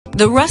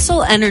The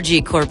Russell Energy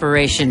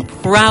Corporation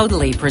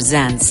proudly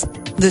presents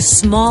the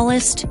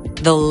smallest,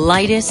 the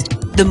lightest,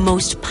 the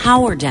most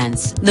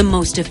power-dense, the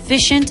most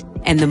efficient,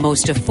 and the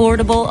most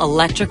affordable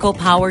electrical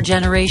power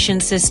generation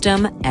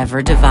system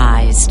ever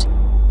devised.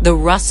 The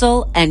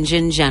Russell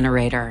Engine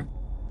Generator.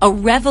 A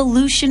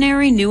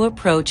revolutionary new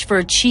approach for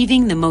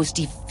achieving the most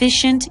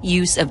efficient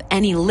use of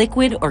any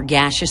liquid or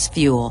gaseous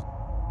fuel,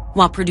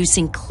 while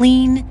producing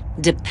clean,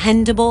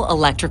 dependable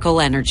electrical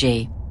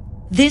energy.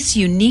 This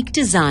unique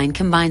design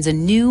combines a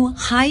new,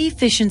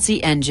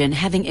 high-efficiency engine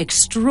having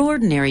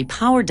extraordinary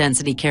power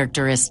density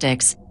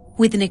characteristics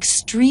with an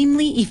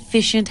extremely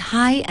efficient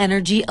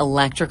high-energy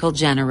electrical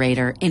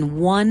generator in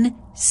one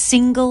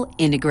single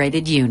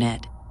integrated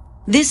unit.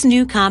 This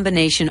new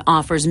combination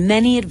offers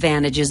many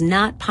advantages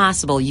not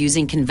possible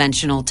using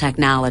conventional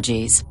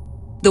technologies.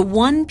 The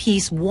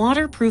one-piece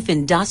waterproof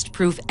and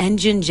dust-proof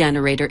engine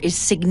generator is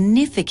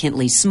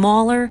significantly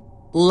smaller,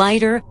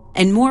 lighter,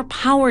 and more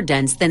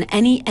power-dense than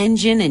any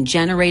engine and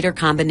generator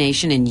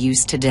combination in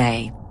use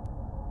today.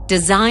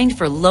 Designed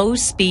for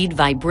low-speed,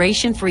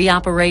 vibration-free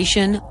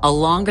operation, a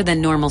longer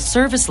than normal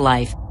service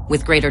life,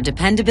 with greater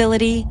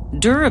dependability,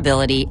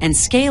 durability, and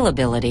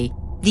scalability,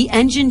 the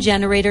engine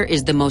generator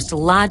is the most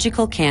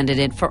logical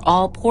candidate for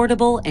all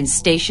portable and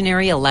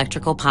stationary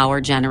electrical power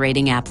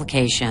generating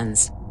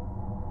applications.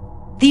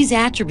 These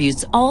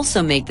attributes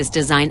also make this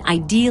design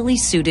ideally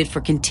suited for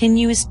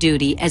continuous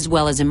duty as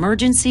well as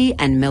emergency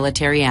and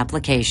military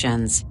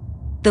applications.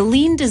 The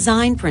lean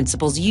design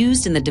principles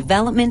used in the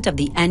development of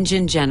the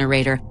engine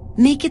generator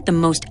make it the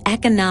most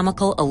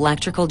economical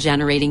electrical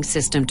generating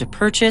system to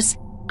purchase,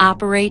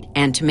 operate,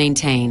 and to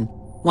maintain,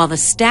 while the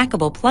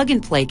stackable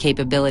plug-and-play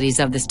capabilities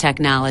of this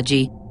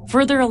technology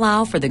further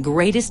allow for the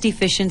greatest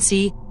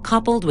efficiency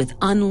coupled with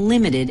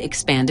unlimited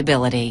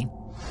expandability.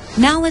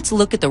 Now let's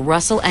look at the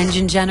Russell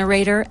engine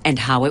generator and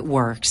how it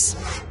works.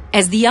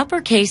 As the upper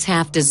case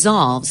half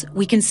dissolves,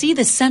 we can see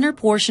the center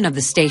portion of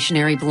the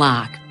stationary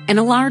block and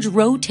a large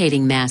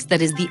rotating mass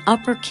that is the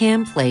upper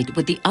cam plate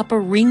with the upper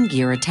ring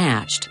gear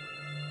attached.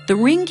 The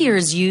ring gear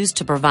is used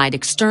to provide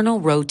external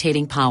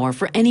rotating power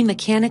for any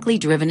mechanically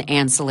driven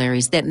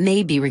ancillaries that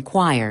may be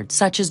required,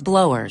 such as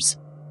blowers.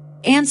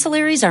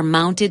 Ancillaries are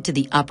mounted to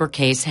the upper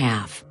case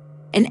half.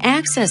 An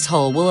access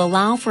hole will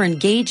allow for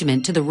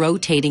engagement to the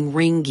rotating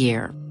ring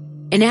gear.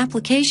 In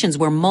applications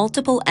where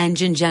multiple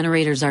engine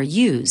generators are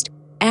used,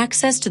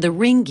 access to the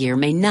ring gear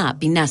may not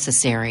be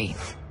necessary.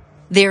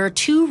 There are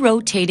two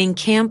rotating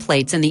cam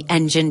plates in the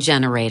engine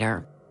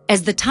generator.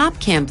 As the top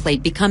cam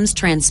plate becomes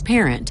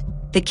transparent,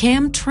 the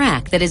cam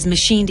track that is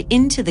machined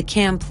into the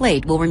cam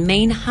plate will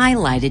remain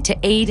highlighted to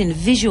aid in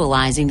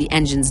visualizing the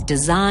engine's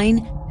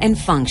design and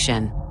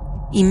function.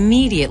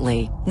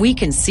 Immediately, we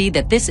can see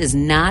that this is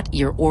not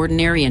your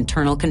ordinary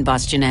internal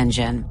combustion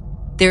engine.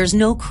 There is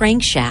no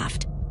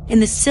crankshaft,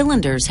 and the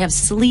cylinders have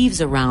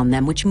sleeves around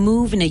them which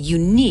move in a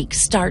unique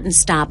start and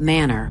stop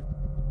manner.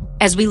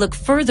 As we look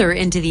further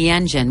into the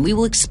engine, we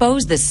will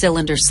expose the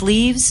cylinder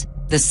sleeves,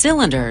 the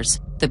cylinders,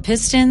 the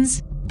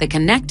pistons, the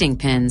connecting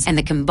pins, and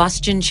the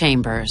combustion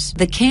chambers.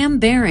 The cam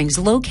bearings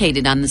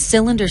located on the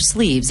cylinder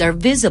sleeves are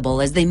visible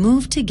as they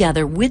move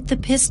together with the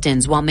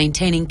pistons while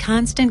maintaining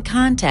constant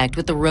contact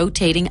with the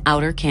rotating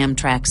outer cam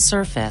track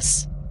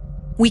surface.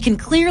 We can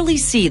clearly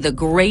see the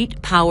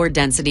great power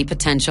density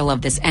potential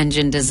of this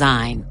engine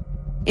design.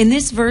 In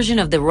this version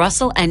of the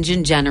Russell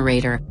engine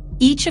generator,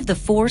 each of the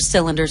four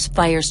cylinders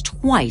fires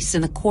twice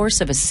in the course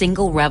of a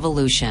single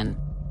revolution.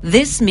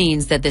 This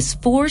means that this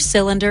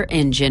four-cylinder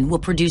engine will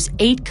produce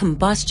 8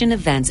 combustion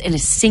events in a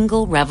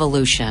single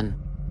revolution,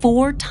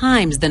 4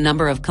 times the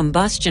number of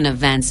combustion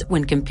events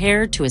when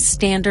compared to a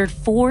standard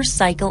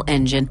 4-cycle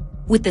engine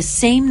with the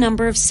same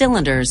number of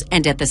cylinders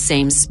and at the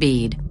same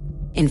speed.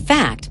 In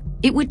fact,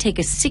 it would take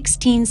a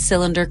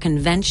 16-cylinder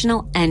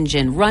conventional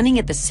engine running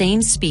at the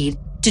same speed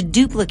to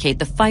duplicate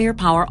the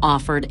firepower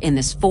offered in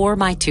this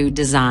 4x2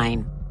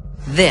 design.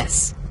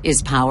 This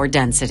is power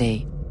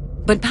density.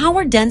 But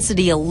power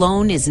density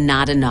alone is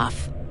not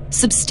enough.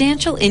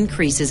 Substantial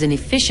increases in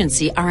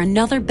efficiency are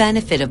another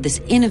benefit of this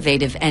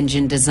innovative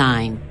engine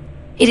design.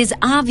 It is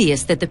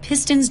obvious that the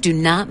pistons do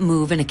not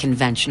move in a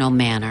conventional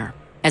manner.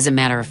 As a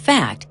matter of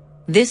fact,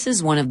 this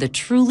is one of the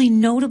truly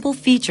notable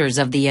features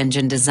of the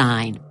engine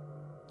design.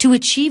 To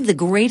achieve the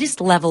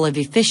greatest level of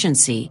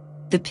efficiency,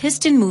 the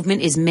piston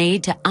movement is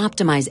made to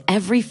optimize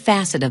every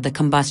facet of the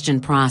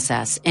combustion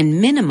process and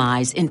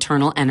minimize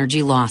internal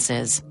energy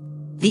losses.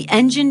 The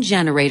engine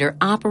generator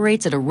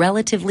operates at a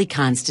relatively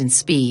constant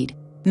speed,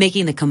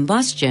 making the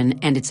combustion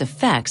and its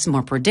effects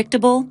more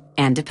predictable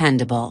and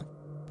dependable.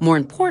 More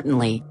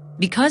importantly,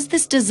 because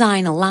this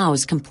design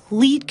allows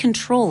complete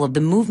control of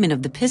the movement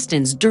of the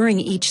pistons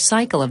during each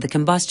cycle of the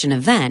combustion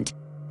event,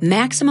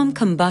 maximum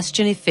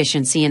combustion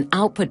efficiency and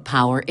output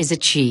power is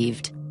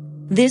achieved.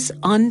 This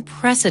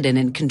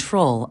unprecedented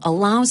control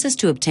allows us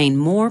to obtain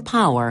more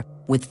power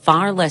with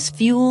far less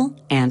fuel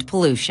and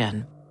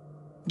pollution.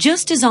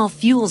 Just as all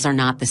fuels are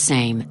not the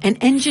same, an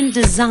engine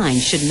design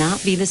should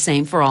not be the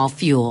same for all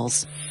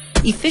fuels.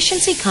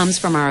 Efficiency comes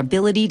from our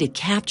ability to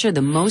capture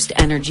the most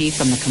energy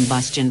from the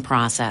combustion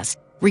process,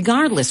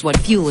 regardless what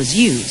fuel is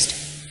used.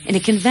 In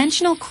a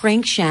conventional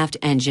crankshaft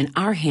engine,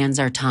 our hands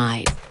are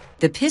tied.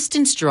 The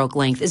piston stroke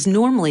length is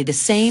normally the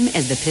same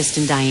as the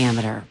piston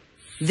diameter.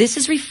 This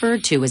is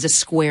referred to as a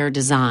square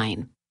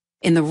design.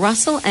 In the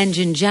Russell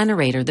engine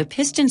generator, the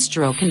piston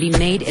stroke can be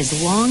made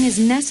as long as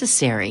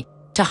necessary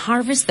to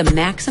harvest the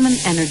maximum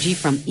energy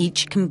from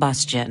each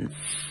combustion.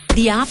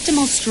 The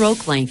optimal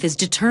stroke length is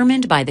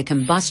determined by the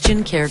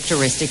combustion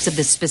characteristics of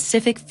the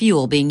specific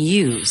fuel being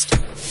used.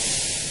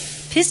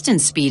 Piston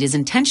speed is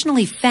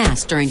intentionally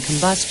fast during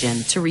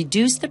combustion to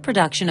reduce the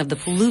production of the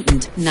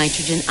pollutant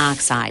nitrogen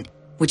oxide,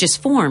 which is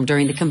formed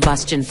during the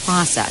combustion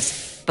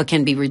process, but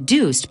can be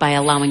reduced by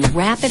allowing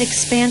rapid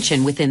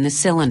expansion within the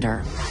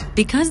cylinder.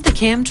 Because the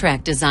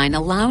Camtrack design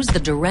allows the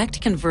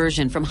direct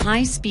conversion from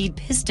high-speed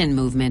piston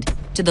movement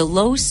to the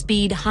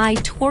low-speed,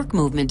 high-torque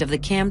movement of the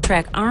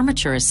Camtrack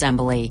armature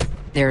assembly,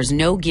 there is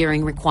no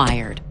gearing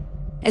required.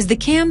 As the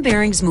cam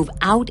bearings move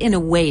out and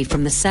away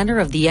from the center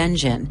of the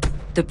engine,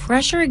 the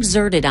pressure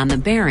exerted on the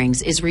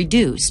bearings is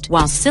reduced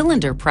while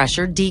cylinder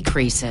pressure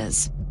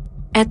decreases.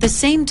 At the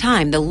same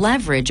time, the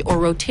leverage or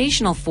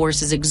rotational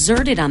forces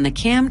exerted on the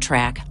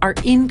Camtrack are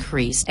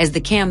increased as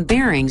the cam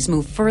bearings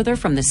move further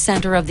from the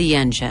center of the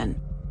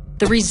engine.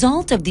 The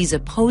result of these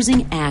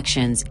opposing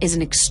actions is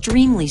an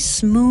extremely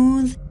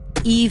smooth,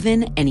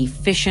 even, and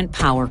efficient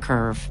power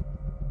curve.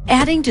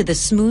 Adding to the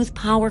smooth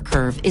power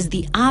curve is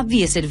the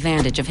obvious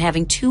advantage of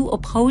having two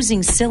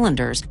opposing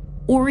cylinders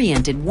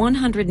oriented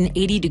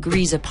 180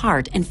 degrees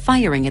apart and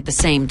firing at the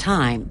same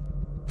time.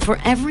 For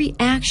every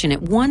action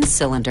at one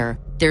cylinder,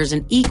 there's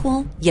an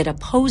equal yet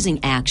opposing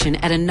action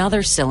at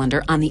another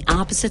cylinder on the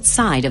opposite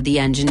side of the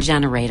engine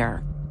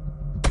generator.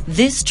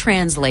 This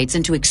translates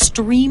into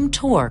extreme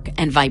torque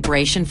and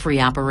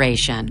vibration-free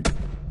operation.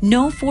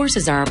 No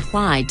forces are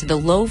applied to the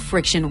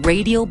low-friction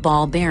radial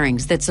ball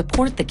bearings that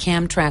support the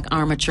Camtrack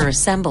armature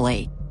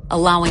assembly,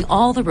 allowing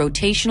all the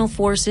rotational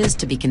forces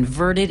to be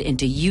converted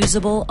into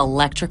usable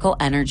electrical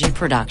energy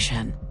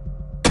production.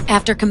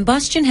 After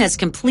combustion has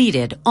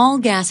completed, all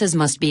gases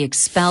must be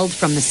expelled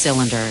from the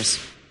cylinders.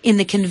 In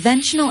the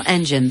conventional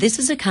engine, this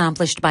is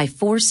accomplished by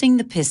forcing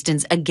the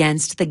pistons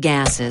against the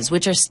gases,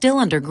 which are still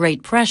under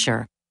great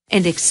pressure,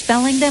 and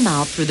expelling them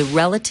out through the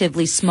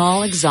relatively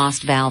small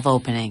exhaust valve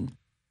opening.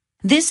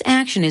 This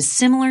action is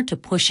similar to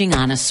pushing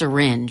on a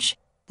syringe.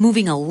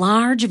 Moving a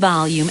large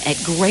volume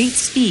at great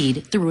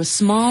speed through a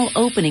small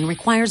opening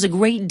requires a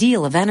great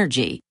deal of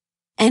energy.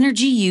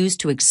 Energy used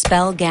to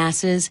expel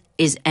gases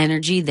is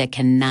energy that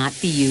cannot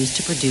be used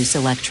to produce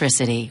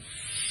electricity.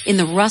 In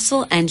the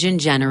Russell engine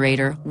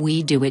generator,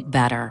 we do it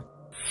better.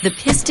 The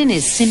piston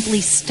is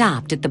simply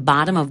stopped at the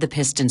bottom of the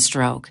piston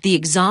stroke. The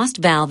exhaust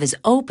valve is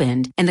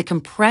opened and the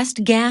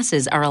compressed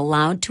gases are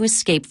allowed to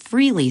escape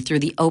freely through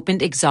the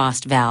opened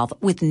exhaust valve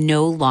with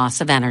no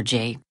loss of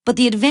energy. But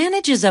the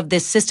advantages of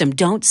this system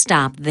don't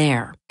stop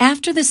there.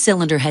 After the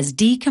cylinder has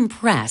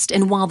decompressed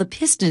and while the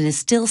piston is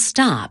still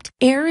stopped,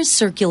 air is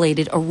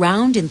circulated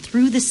around and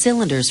through the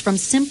cylinders from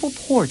simple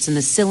ports in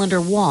the cylinder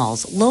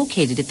walls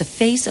located at the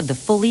face of the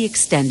fully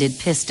extended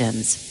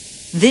pistons.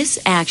 This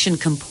action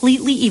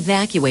completely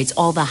evacuates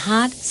all the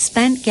hot,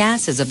 spent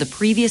gases of the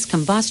previous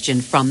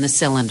combustion from the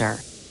cylinder.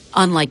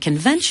 Unlike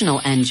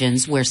conventional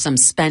engines where some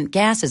spent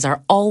gases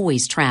are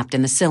always trapped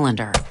in the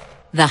cylinder.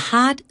 The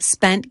hot,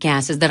 spent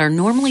gases that are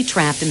normally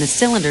trapped in the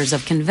cylinders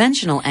of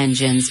conventional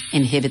engines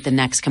inhibit the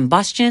next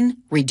combustion,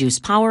 reduce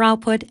power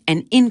output,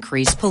 and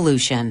increase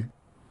pollution.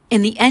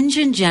 In the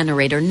engine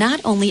generator, not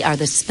only are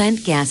the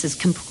spent gases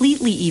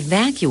completely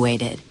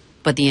evacuated,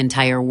 but the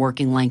entire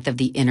working length of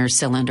the inner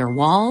cylinder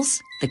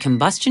walls, the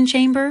combustion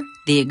chamber,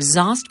 the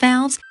exhaust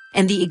valves,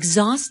 and the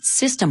exhaust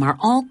system are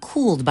all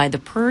cooled by the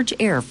purge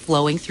air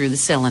flowing through the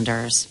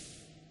cylinders.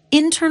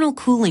 Internal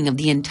cooling of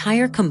the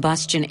entire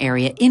combustion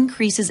area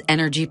increases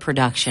energy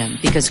production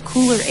because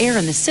cooler air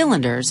in the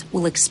cylinders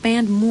will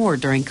expand more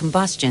during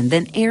combustion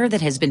than air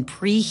that has been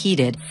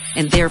preheated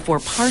and therefore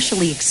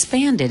partially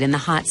expanded in the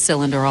hot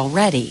cylinder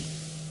already.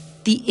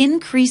 The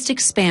increased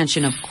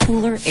expansion of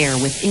cooler air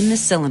within the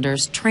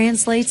cylinders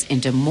translates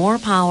into more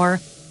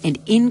power and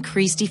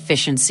increased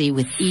efficiency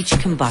with each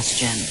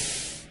combustion.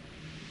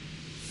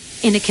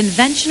 In a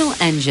conventional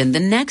engine, the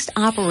next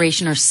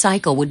operation or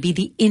cycle would be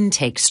the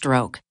intake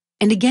stroke.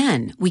 And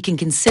again, we can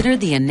consider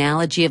the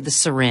analogy of the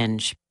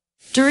syringe.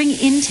 During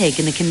intake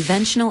in the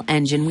conventional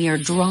engine, we are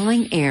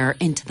drawing air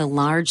into the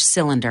large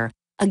cylinder,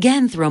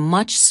 again through a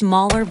much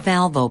smaller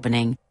valve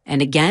opening,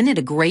 and again at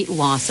a great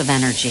loss of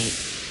energy.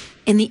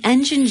 In the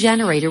engine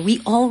generator,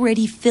 we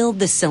already filled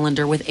the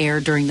cylinder with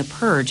air during the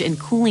purge and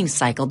cooling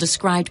cycle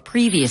described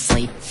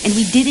previously, and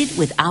we did it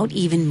without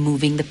even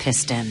moving the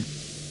piston.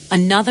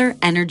 Another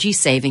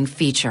energy-saving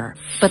feature.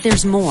 But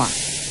there's more.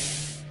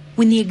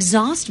 When the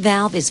exhaust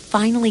valve is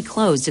finally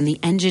closed in the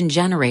engine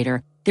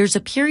generator, there's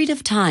a period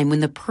of time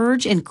when the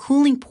purge and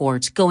cooling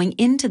ports going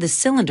into the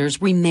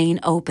cylinders remain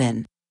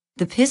open.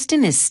 The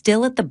piston is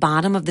still at the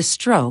bottom of the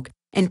stroke,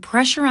 and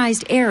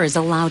pressurized air is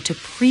allowed to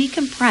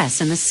pre-compress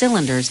in the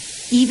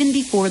cylinders even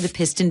before the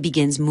piston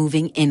begins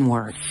moving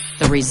inward.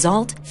 The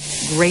result?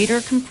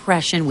 Greater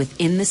compression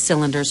within the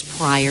cylinders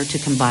prior to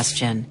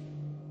combustion.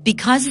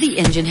 Because the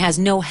engine has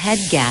no head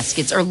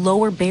gaskets or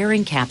lower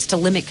bearing caps to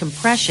limit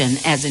compression,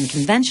 as in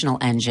conventional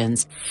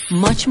engines,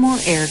 much more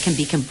air can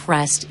be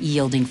compressed,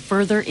 yielding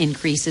further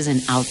increases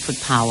in output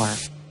power.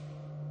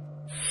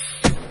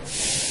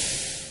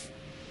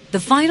 The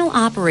final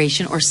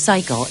operation or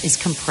cycle is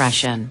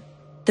compression.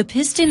 The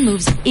piston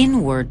moves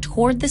inward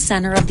toward the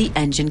center of the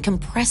engine,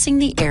 compressing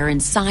the air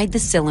inside the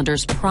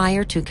cylinders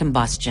prior to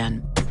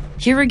combustion.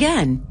 Here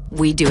again,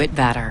 we do it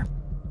better.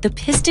 The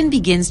piston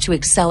begins to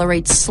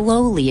accelerate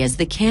slowly as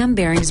the cam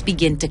bearings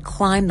begin to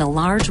climb the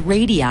large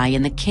radii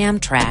in the cam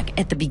track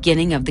at the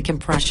beginning of the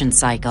compression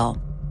cycle.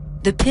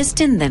 The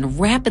piston then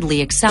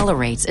rapidly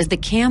accelerates as the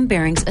cam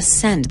bearings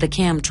ascend the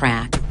cam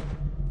track.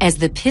 As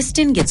the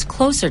piston gets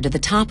closer to the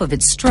top of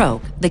its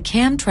stroke, the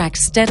cam track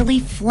steadily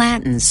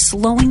flattens,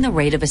 slowing the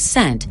rate of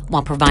ascent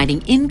while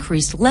providing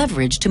increased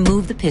leverage to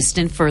move the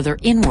piston further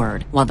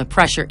inward, while the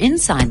pressure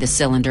inside the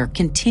cylinder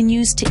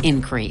continues to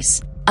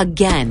increase.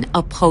 Again,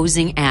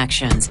 opposing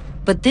actions,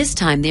 but this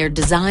time they are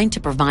designed to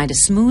provide a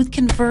smooth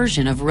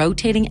conversion of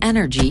rotating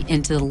energy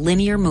into the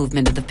linear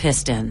movement of the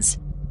pistons.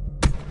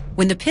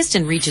 When the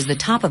piston reaches the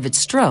top of its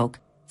stroke,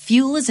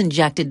 fuel is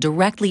injected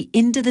directly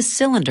into the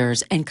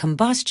cylinders and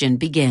combustion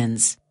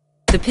begins.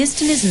 The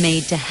piston is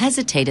made to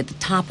hesitate at the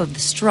top of the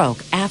stroke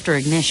after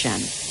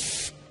ignition.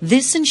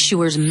 This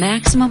ensures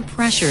maximum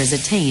pressure is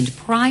attained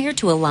prior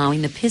to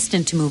allowing the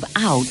piston to move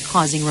out,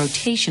 causing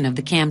rotation of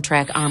the cam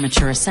track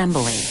armature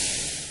assembly.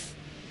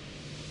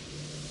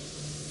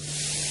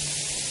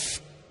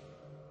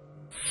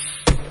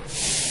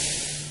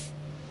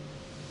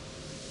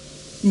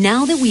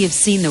 Now that we have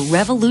seen the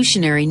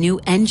revolutionary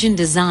new engine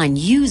design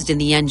used in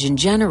the engine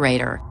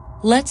generator,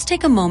 let's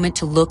take a moment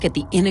to look at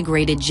the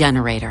integrated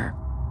generator.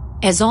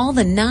 As all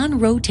the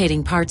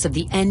non-rotating parts of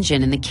the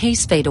engine and the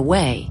case fade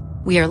away,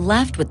 we are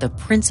left with the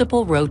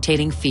principal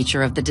rotating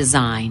feature of the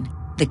design,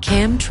 the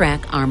cam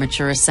track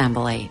armature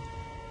assembly.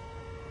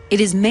 It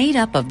is made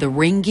up of the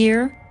ring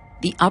gear,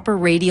 the upper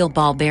radial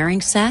ball bearing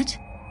set,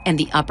 and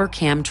the upper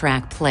cam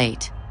track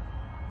plate.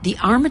 The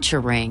armature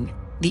ring,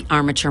 the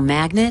armature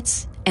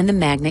magnets, and the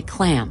magnet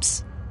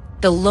clamps,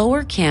 the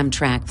lower cam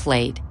track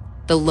plate,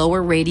 the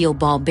lower radial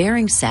ball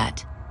bearing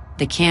set,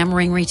 the cam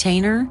ring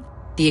retainer,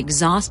 the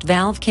exhaust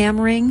valve cam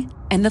ring,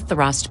 and the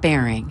thrust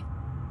bearing.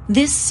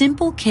 This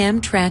simple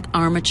cam track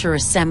armature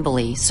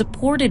assembly,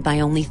 supported by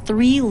only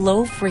 3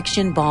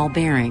 low-friction ball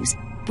bearings,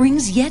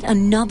 brings yet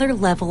another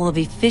level of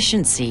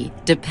efficiency,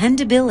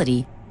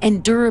 dependability,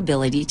 and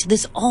durability to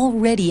this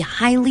already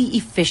highly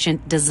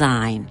efficient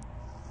design.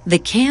 The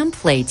cam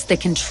plates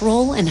that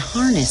control and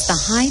harness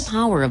the high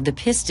power of the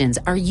pistons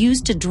are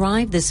used to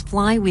drive this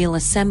flywheel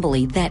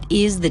assembly that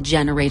is the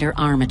generator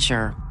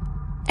armature.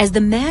 As the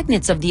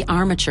magnets of the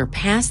armature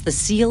pass the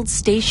sealed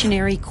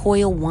stationary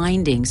coil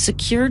winding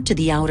secured to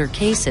the outer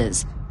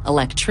cases,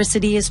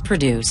 electricity is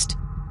produced.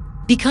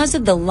 Because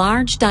of the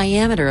large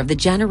diameter of the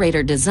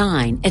generator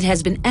design, it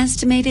has been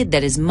estimated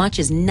that as much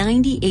as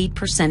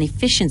 98%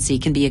 efficiency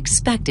can be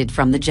expected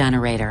from the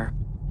generator.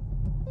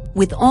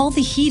 With all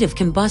the heat of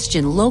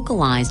combustion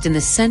localized in the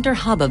center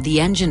hub of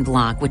the engine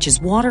block, which is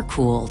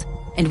water-cooled,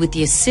 and with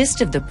the assist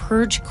of the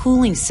purge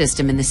cooling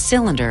system in the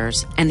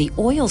cylinders and the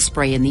oil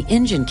spray in the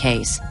engine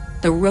case,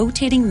 the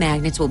rotating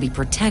magnets will be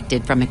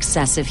protected from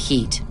excessive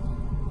heat.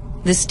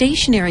 The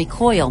stationary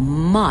coil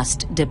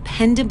must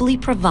dependably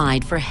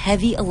provide for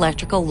heavy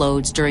electrical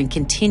loads during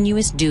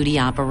continuous duty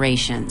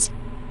operations.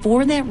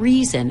 For that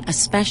reason, a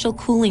special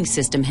cooling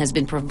system has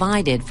been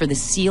provided for the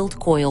sealed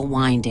coil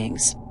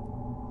windings.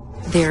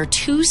 There are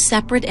 2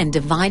 separate and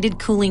divided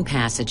cooling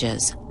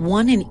passages,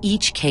 one in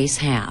each case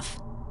half.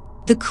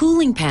 The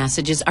cooling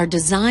passages are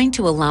designed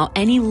to allow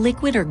any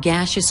liquid or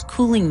gaseous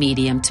cooling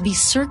medium to be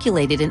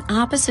circulated in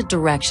opposite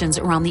directions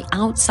around the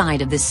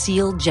outside of the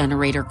sealed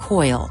generator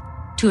coil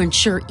to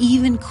ensure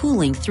even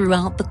cooling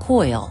throughout the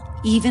coil,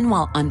 even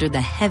while under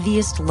the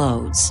heaviest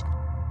loads.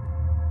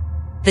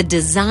 The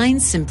design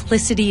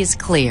simplicity is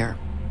clear.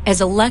 As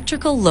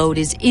electrical load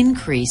is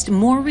increased,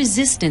 more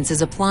resistance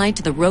is applied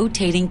to the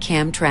rotating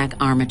cam track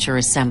armature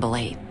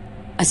assembly.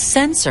 A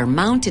sensor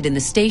mounted in the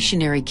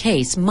stationary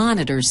case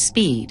monitors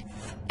speed.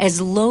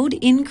 As load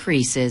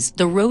increases,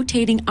 the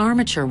rotating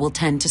armature will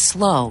tend to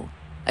slow.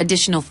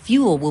 Additional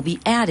fuel will be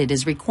added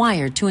as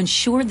required to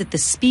ensure that the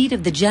speed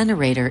of the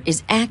generator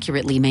is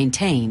accurately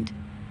maintained.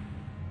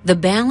 The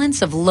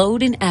balance of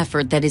load and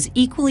effort that is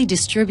equally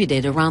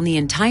distributed around the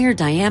entire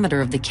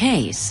diameter of the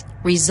case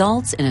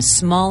results in a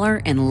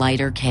smaller and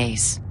lighter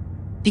case.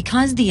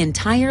 Because the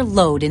entire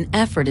load and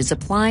effort is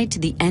applied to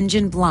the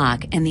engine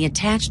block and the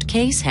attached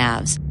case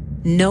halves,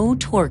 no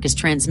torque is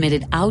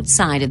transmitted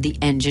outside of the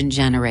engine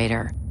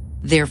generator.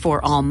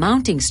 Therefore, all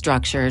mounting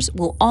structures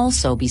will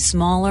also be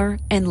smaller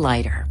and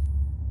lighter.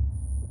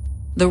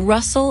 The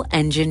Russell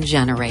engine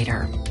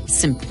generator.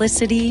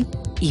 Simplicity,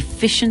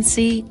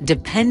 efficiency,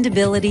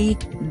 dependability,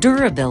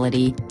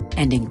 durability,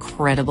 and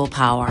incredible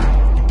power,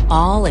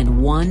 all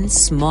in one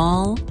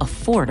small,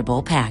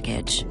 affordable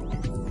package.